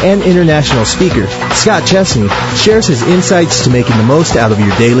coach, and international speaker, Scott Chesney shares his insights to making the most out of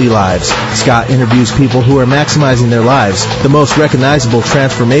your daily lives. Scott interviews people who are maximizing their lives, the most recognizable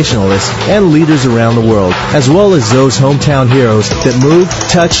transformationalists and leaders around the world, as well as those hometown heroes that move,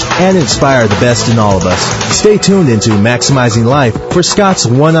 touch, and inspire the best in all of us. Stay tuned into Maximizing Life for Scott's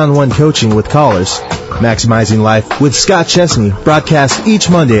one-on-one coaching with callers. Maximizing Life with Scott Chesney, broadcast each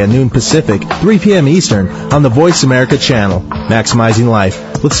Monday at noon Pacific, 3 p.m. Eastern on the Voice America channel. Maximizing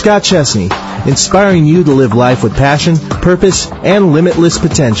Life with Scott Chesney, inspiring you to live life with passion, purpose, and limitless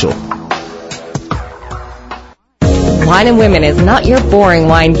potential. Wine and Women is not your boring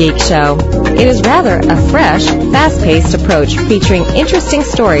wine geek show. It is rather a fresh, fast-paced approach featuring interesting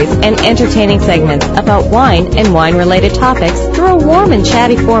stories and entertaining segments about wine and wine-related topics through a warm and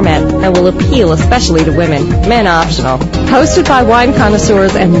chatty format that will appeal especially to women, men optional. Hosted by wine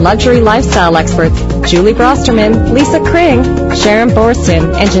connoisseurs and luxury lifestyle experts Julie Brosterman, Lisa Kring, Sharon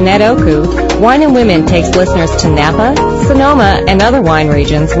Borston, and Jeanette Oku, Wine and Women takes listeners to Napa, Sonoma, and other wine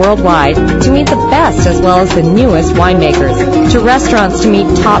regions worldwide to meet the best as well as the newest winemakers, to restaurants to meet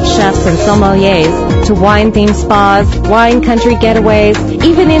top chefs and sommeliers, to wine-themed spas, wine country getaways,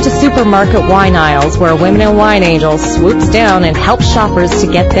 even into supermarket wine aisles where Women in Wine Angel swoops down and helps shoppers to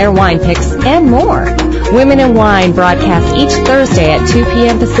get their wine picks and more. Women in Wine broadcasts each Thursday at 2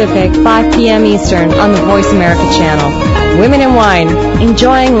 p.m. Pacific, 5 p.m. Eastern on the Voice America channel. Women in Wine,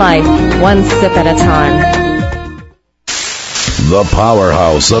 enjoying life one sip at a time. The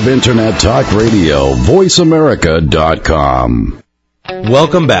powerhouse of Internet Talk Radio, VoiceAmerica.com.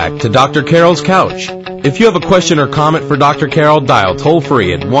 Welcome back to Dr. Carol's Couch. If you have a question or comment for Dr. Carole, dial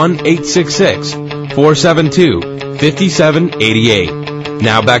toll-free at 1-866-472-5788.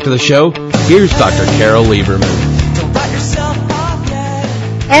 Now back to the show. Here's Dr. Carole Lieberman.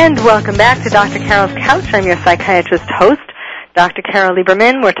 And welcome back to Dr. Carol's Couch. I'm your psychiatrist host, Dr. Carole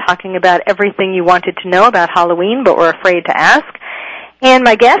Lieberman. We're talking about everything you wanted to know about Halloween, but were afraid to ask. And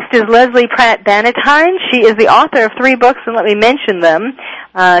my guest is Lesley Pratt Bannatyne. She is the author of 3 books, and let me mention them.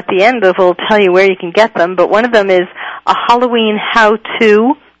 At the end, we'll tell you where you can get them. But one of them is A Halloween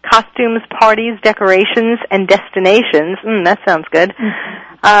How-To, Costumes, Parties, Decorations, and Destinations. That sounds good.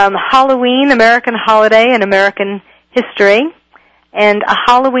 Halloween, American Holiday, and American History. And A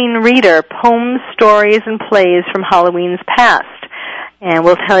Halloween Reader, Poems, Stories, and Plays from Halloween's Past. And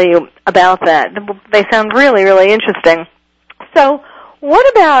we'll tell you about that. They sound really, really interesting. So what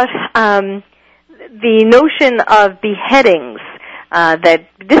about the notion of beheadings, that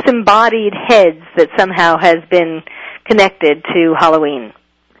disembodied heads that somehow has been connected to Halloween?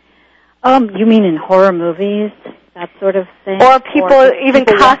 You mean in horror movies, that sort of thing? Or people even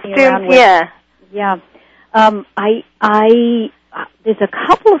costumes, yeah. Yeah. There's a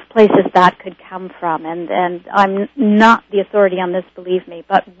couple of places that could come from, and I'm not the authority on this, believe me,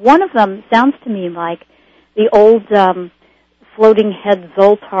 but one of them sounds to me like the old floating head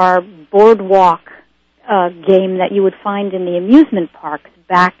Zoltar boardwalk game that you would find in the amusement parks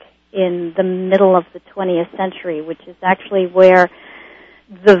back in the middle of the 20th century, which is actually where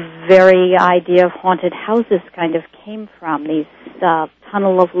the very idea of haunted houses kind of came from. These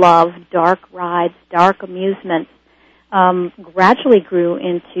tunnel of love, dark rides, dark amusements gradually grew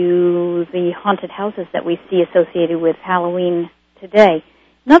into the haunted houses that we see associated with Halloween today.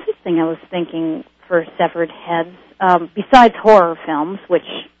 Another thing I was thinking for severed heads, besides horror films, which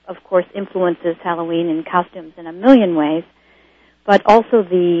of course influences Halloween in costumes in a million ways, but also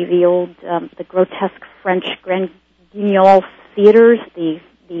the old the grotesque French Grand Guignol theaters,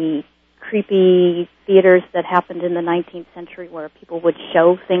 the creepy theaters that happened in the 19th century where people would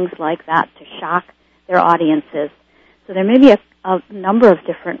show things like that to shock their audiences. So there may be a number of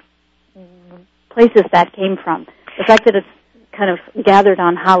different places that came from. The fact that it's kind of gathered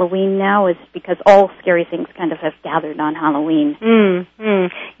on Halloween now is because all scary things kind of have gathered on Halloween. You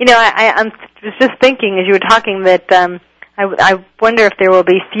know, I was just thinking as you were talking that I wonder if there will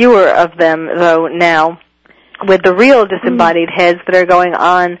be fewer of them, though, now, with the real disembodied heads that are going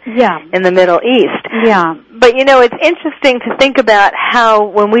on in the Middle East. Yeah. But, you know, it's interesting to think about how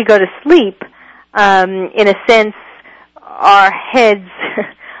when we go to sleep, in a sense, our heads,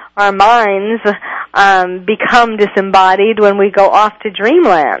 our minds, become disembodied when we go off to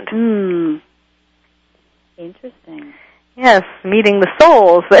dreamland. Interesting. Yes, meeting the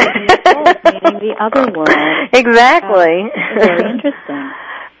souls. Meeting the other world. Exactly. Very interesting.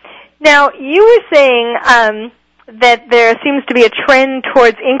 Now, you were saying that there seems to be a trend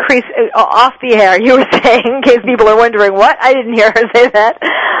towards increase off the air. You were saying, in case people are wondering what, I didn't hear her say that,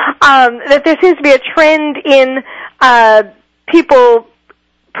 that there seems to be a trend in people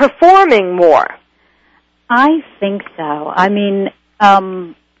performing more. I think so. I mean,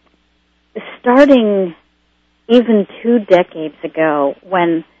 starting even 2 decades ago,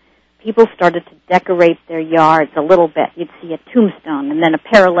 when people started to decorate their yards a little bit, you'd see a tombstone and then a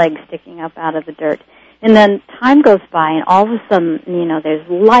pair of legs sticking up out of the dirt. And then time goes by, and all of a sudden, you know, there's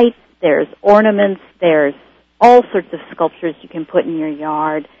lights, there's ornaments, there's all sorts of sculptures you can put in your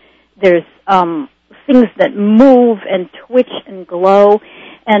yard. There's things that move and twitch and glow.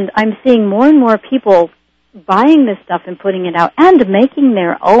 And I'm seeing more and more people buying this stuff and putting it out and making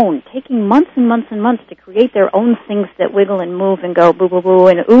their own, taking months and months and months to create their own things that wiggle and move and go boo, boo, boo,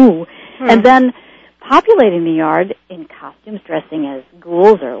 and ooh. And then populating the yard in costumes, dressing as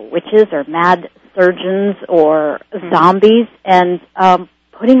ghouls or witches or mad surgeons or zombies, and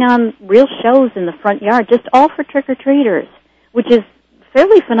putting on real shows in the front yard, just all for trick-or-treaters, which is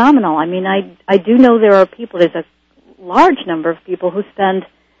fairly phenomenal. I mean, I do know there's a large number of people who spend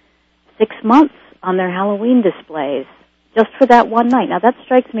 6 months on their Halloween displays just for that one night. Now, that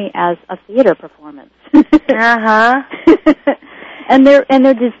strikes me as a theater performance. Uh-huh. And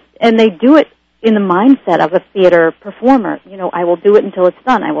they do it in the mindset of a theater performer. You know, I will do it until it's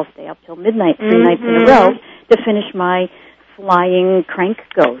done. I will stay up till midnight 3 nights in a row to finish my flying crank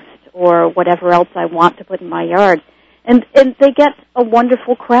ghost or whatever else I want to put in my yard. And they get a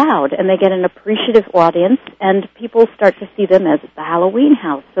wonderful crowd, and they get an appreciative audience, and people start to see them as the Halloween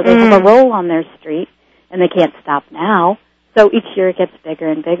house. So they have a role on their street, and they can't stop now. So each year it gets bigger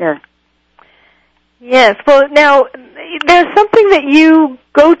and bigger. Yes. Well, now there's something that you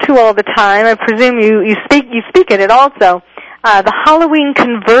go to all the time. I presume you speak at it also. The Halloween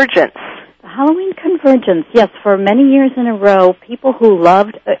Convergence. The Halloween Convergence. Yes, for many years in a row, people who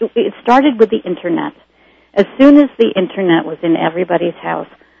loved. It started with the Internet. As soon as the Internet was in everybody's house,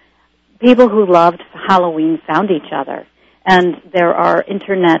 people who loved Halloween found each other, and there are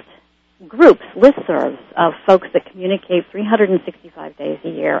Internet groups, listservs of folks that communicate 365 days a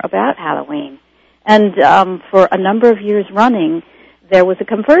year about Halloween. And for a number of years running, there was a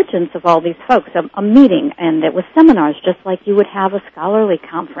convergence of all these folks, a meeting, and it was seminars, just like you would have a scholarly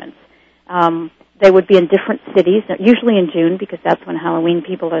conference. They would be in different cities, usually in June, because that's when Halloween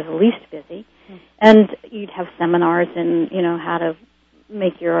people are the least busy. And you'd have seminars in, how to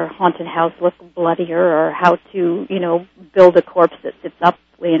make your haunted house look bloodier, or how to, build a corpse that sits up,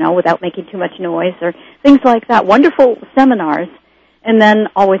 without making too much noise, or things like that. Wonderful seminars. And then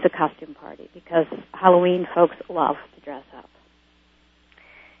always a costume party, because Halloween folks love to dress up.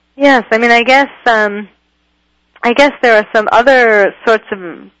 Yes, I mean, I guess there are some other sorts of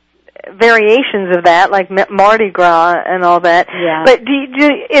variations of that, like Mardi Gras and all that. Yeah. But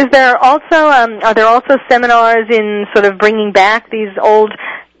are there also seminars in sort of bringing back these old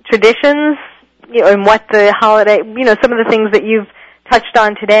traditions, and what the holiday, some of the things that you've touched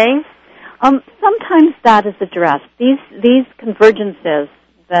on today? Sometimes that is addressed. These convergences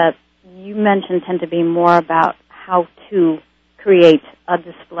that you mentioned tend to be more about how to create a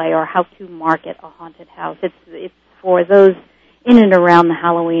display or how to market a haunted house. It's for those in and around the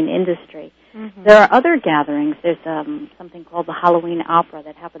Halloween industry. Mm-hmm. There are other gatherings. There's something called the Halloween Opera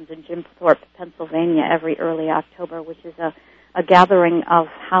that happens in Jim Thorpe, Pennsylvania, every early October, which is a gathering of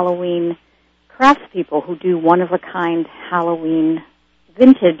Halloween craftspeople who do one-of-a-kind Halloween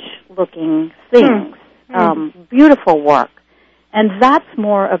vintage-looking things, beautiful work. And that's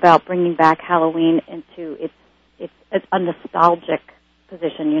more about bringing back Halloween into its a nostalgic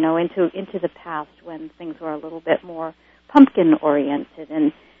position, into the past when things were a little bit more pumpkin-oriented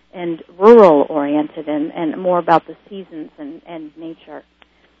and rural-oriented and more about the seasons and nature.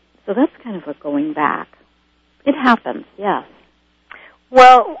 So that's kind of a going back. It happens, yes.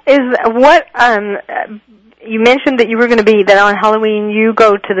 Well, you mentioned that you were going to be, that on Halloween you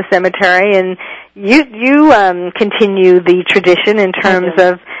go to the cemetery and you continue the tradition in terms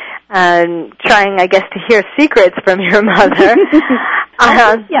of trying, I guess, to hear secrets from your mother.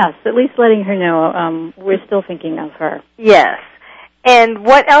 Yes, at least letting her know we're still thinking of her. Yes. And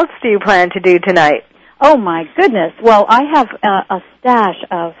what else do you plan to do tonight? Oh, my goodness. Well, I have a stash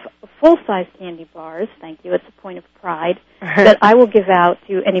of full-size candy bars, thank you, it's a point of pride, that I will give out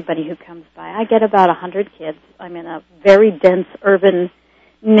to anybody who comes by. I get about 100 kids. I'm in a very dense urban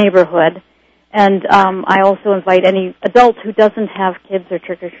neighborhood, and I also invite any adult who doesn't have kids or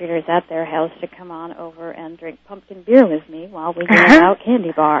trick-or-treaters at their house to come on over and drink pumpkin beer with me while we give out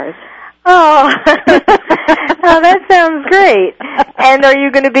candy bars. Oh, that sounds great. And are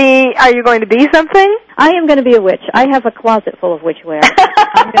you going to be something? I am going to be a witch. I have a closet full of witchwear.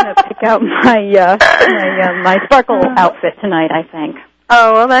 I'm going to pick out my sparkle outfit tonight, I think.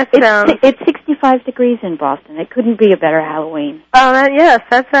 Oh, well, that sounds... It's 65 degrees in Boston. It couldn't be a better Halloween. Oh, yes,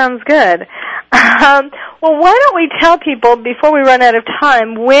 that sounds good. Well, why don't we tell people, before we run out of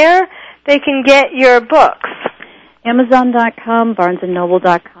time, where they can get your books? Amazon.com,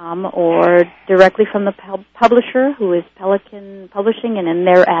 BarnesandNoble.com, or directly from the publisher, who is Pelican Publishing, and then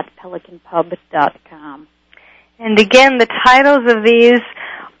they're at PelicanPub.com. And again, the titles of these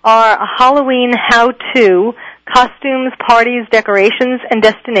are A Halloween How-To, Costumes, Parties, Decorations, and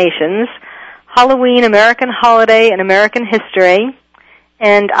Destinations, Halloween, American Holiday, and American History,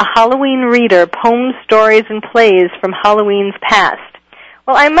 and A Halloween Reader, Poems, Stories, and Plays from Halloween's Past.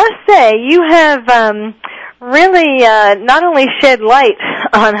 Well, I must say, you have really not only shed light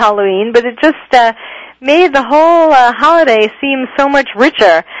on Halloween, but it just made the whole holiday seem so much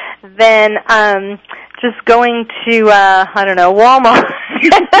richer than just going to, Walmart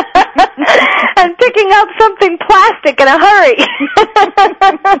and picking up something plastic in a hurry.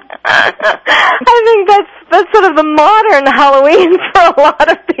 I think that's sort of the modern Halloween for a lot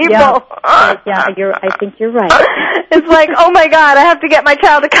of people. Yeah, I think you're right. It's like, oh my God, I have to get my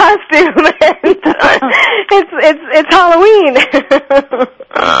child a costume. It's Halloween.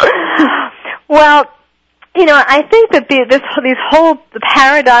 Well, I think that the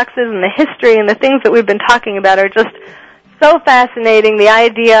paradoxes and the history and the things that we've been talking about are just so fascinating. The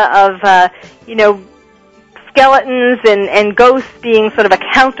idea of, skeletons and ghosts being sort of a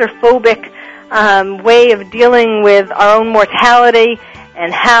counterphobic way of dealing with our own mortality,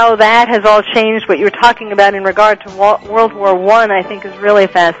 and how that has all changed. What you were talking about in regard to World War I think is really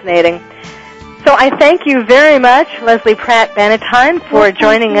fascinating. So I thank you very much, Lesley Pratt Bannatyne, for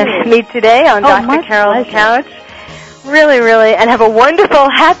joining me today on Dr. Carol's Couch. Really, really, and have a wonderful,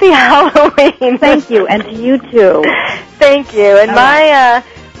 happy Halloween. Thank you, and to you too. Thank you. And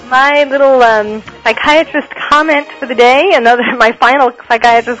my little psychiatrist comment for the day, my final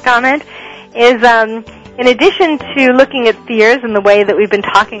psychiatrist comment, is in addition to looking at fears and the way that we've been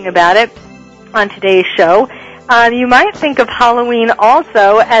talking about it on today's show, you might think of Halloween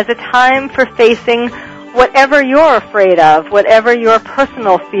also as a time for facing whatever you're afraid of, whatever your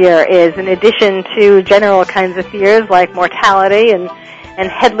personal fear is, in addition to general kinds of fears like mortality and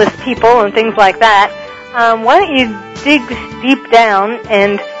headless people and things like that. Why don't you dig deep down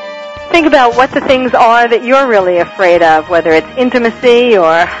and think about what the things are that you're really afraid of, whether it's intimacy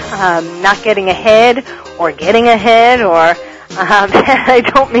or not getting ahead or getting ahead or... I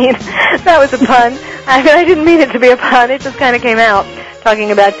don't mean, that was a pun. I didn't mean it to be a pun. It just kind of came out,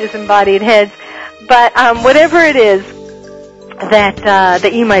 talking about disembodied heads. But whatever it is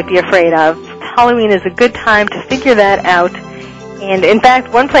that you might be afraid of, Halloween is a good time to figure that out. And in fact,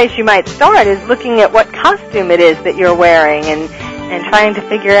 one place you might start is looking at what costume it is that you're wearing and trying to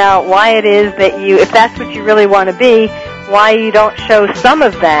figure out why it is that if that's what you really want to be, why you don't show some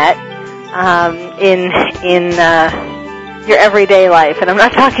of that in your everyday life. And I'm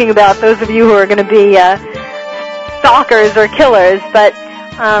not talking about those of you who are going to be stalkers or killers, but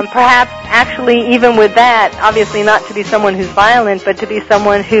perhaps actually even with that, obviously not to be someone who's violent, but to be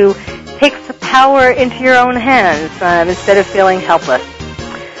someone who takes the power into your own hands instead of feeling helpless.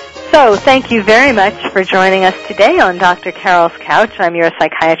 So thank you very much for joining us today on Dr. Carol's Couch. I'm your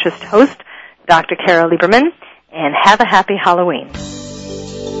psychiatrist host, Dr. Carole Lieberman, and have a happy Halloween.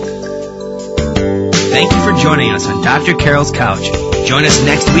 Thank you for joining us on Dr. Carol's Couch. Join us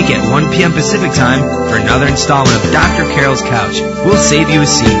next week at 1 p.m. Pacific Time for another installment of Dr. Carol's Couch. We'll save you a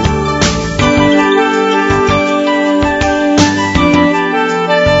seat.